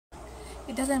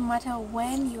It doesn't matter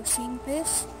when you're seeing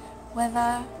this,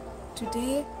 whether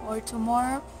today or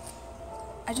tomorrow.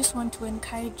 I just want to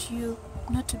encourage you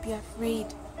not to be afraid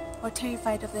or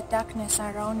terrified of the darkness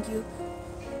around you,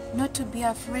 not to be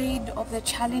afraid of the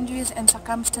challenges and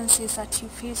circumstances that you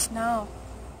face now.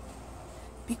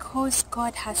 Because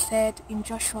God has said in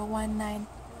Joshua 1:9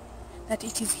 that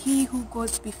it is He who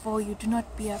goes before you. Do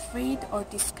not be afraid or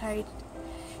discouraged.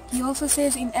 He also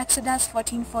says in Exodus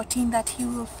 14:14 that He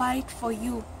will fight for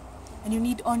you and you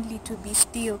need only to be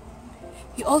still.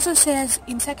 He also says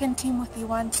in 2 Timothy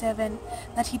 1:7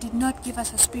 that He did not give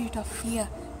us a spirit of fear,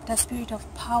 but a spirit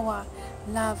of power,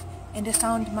 love, and a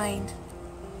sound mind.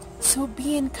 So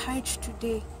be encouraged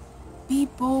today. Be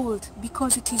bold,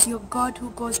 because it is your God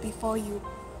who goes before you.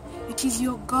 It is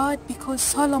your God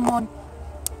because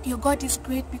your God is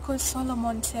great, because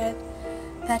Solomon said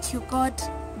that your God,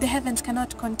 the heavens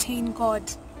cannot contain God.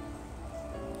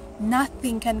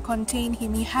 Nothing can contain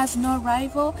Him. He has no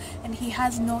rival and He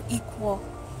has no equal.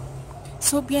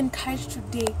 So be encouraged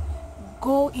today.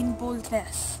 Go in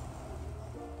boldness.